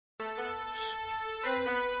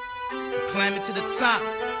Climb it to the top.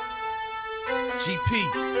 GP.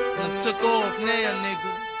 I took off now,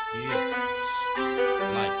 nigga. Yeah.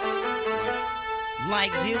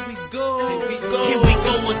 Like here we go. Here we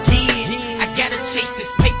go again. I gotta chase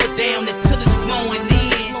this paper down until it's flowing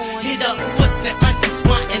in. Hit up Foots and Auntie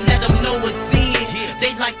Swat and let them know it's in.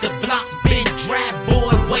 They like the block been dry,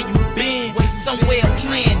 boy, where you been? Somewhere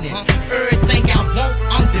planning. Everything I want,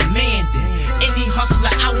 I'm demanding. Any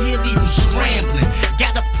hustler out here leave you scrambling.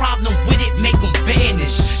 Got a problem with it, make them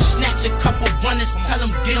vanish. Snatch a couple runners, tell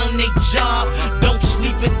them get on their job. Don't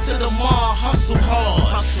sleep until tomorrow, hustle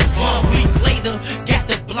hard. 1 week later, got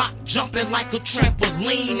the block jumping like a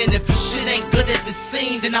trampoline. And if shit ain't good as it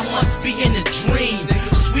seemed, then I must be in a dream.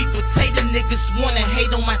 Sweet potato niggas wanna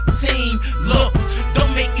hate on my team. Look,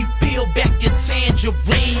 don't make me peel back your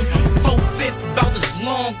tangerine. 4/5 about as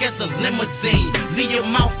long as a limousine. Leave your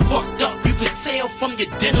mouth fucked up, you could tell from your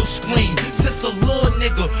dental screen. Since a little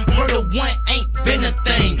nigga, murder one ain't been a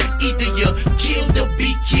thing. Either you killed or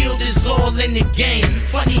be killed is all in the game.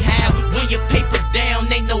 Funny how when you paper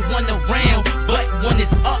down, ain't no one around. But when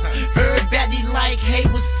it's up, everybody like, hey,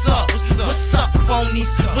 what's up? What's up,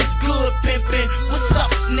 phonies? What's good, pimpin'? What's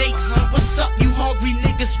up, snakes? What's up, you hungry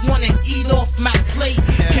niggas wanna eat off my plate?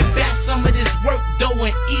 Can back some of this work though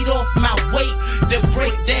and eat off my weight. Then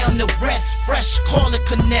break down the rest, fresh call to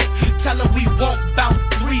connect. Tell him we want about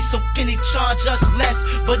 3, so can he charge us less?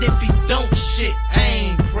 But if he don't, shit, I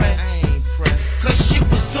ain't pressed. Cause shit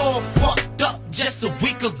was all fucked up just a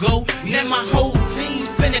week ago. Now my whole team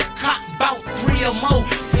finna cop about 3 or more.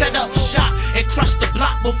 Set up shop and crush the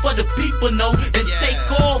block before the people know. Then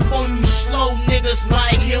take off on you slow niggas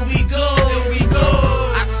like here we go.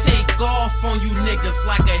 I take off on you niggas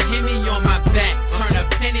like a Hemi on my back. Turn a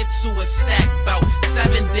penny to a stack, about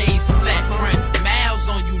 7 days flat. Run miles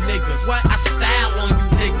on you niggas. I style on you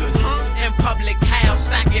niggas. In public house,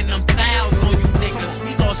 stacking them thousands on you niggas.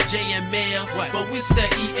 We lost JML, but we still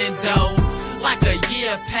eating dough. Like a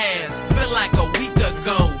year passed, feel like a week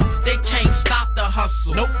ago. They can't stop the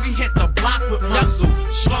hustle. Nope, we hit the block with muscle.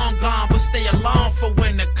 Strong gone, but stay along for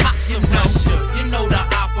when the cops you know. You know the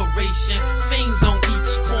operation. Things on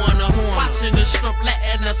each corner. Watching the strip,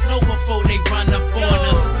 letting us know before they run up on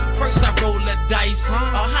us. First I roll the dice,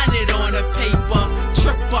 100 on the paper.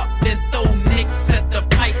 Trip up, then throw nicks at the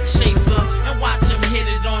pipe chasers. And watch them hit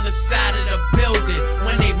it on the side of the building.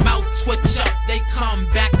 When they mouth twitch up, they come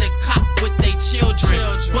back to cop with they children.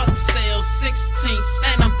 Buck sales 16,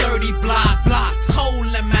 and I'm 30 blocks. Cold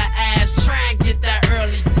in my ass, try and get that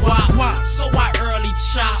early guap. So I early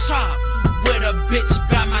chop with a bitch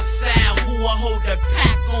by my side who will hold the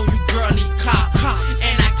pack on you girly cops.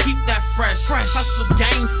 And I keep that fresh. Hustle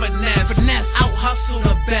gang finesse. Out hustle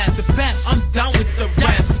the best. I'm done with the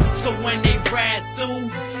rest. So when they ride through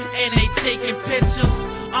and they taking pictures,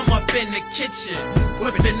 I'm up in the kitchen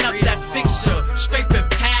whipping up that fixture, scraping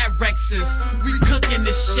Pyrexes. We cooking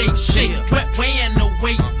the shake. Weighing the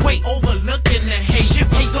weight, overlooking the hate. Shit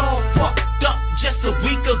was all fucked up just a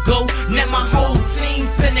week ago. Now my whole team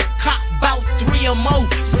finna cop about 3 or more.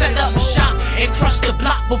 Set up shop and crush the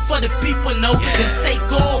block before the people know. Then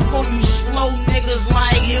take off on you slow niggas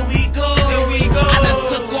like here we go. I done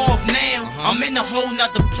took off now, I'm in a whole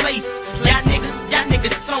nother place. Y'all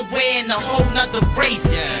niggas somewhere in a whole nother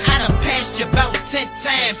race. I done passed you about 10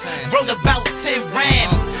 times, wrote about 10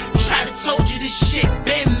 rhymes. Try to told you this shit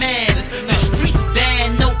been mass. The streets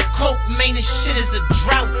dying, no coke, man, this shit is a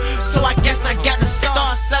drought. So I guess I gotta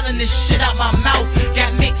start selling this shit out my mouth.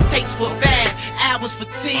 Got mixtapes for 5, albums for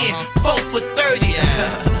 10, 4 for 30.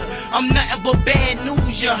 I'm nothing but bad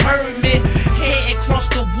news, you heard me. Heading across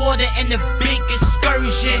the water in the big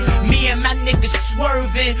excursion. Me and my niggas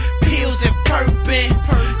swerving, pills and purping.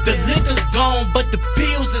 The liquor gone, but the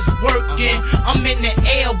pills is working. I'm in the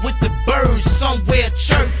air with the birds somewhere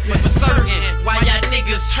chirping. For certain, why y'all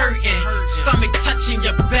niggas hurting? Stomach touching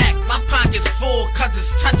your back. My pocket's full cause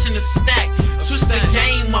it's touching the stack. Switch the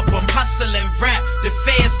game up, I'm hustling rap. The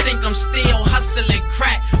fans think I'm still hustling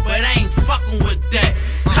crack, but I ain't fucking with that.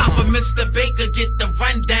 Copper Mr.Baker get the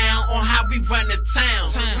rundown on how we run the town.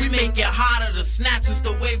 We make it harder to snatch us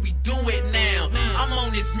the way we do it now. I'm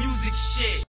on this music shit.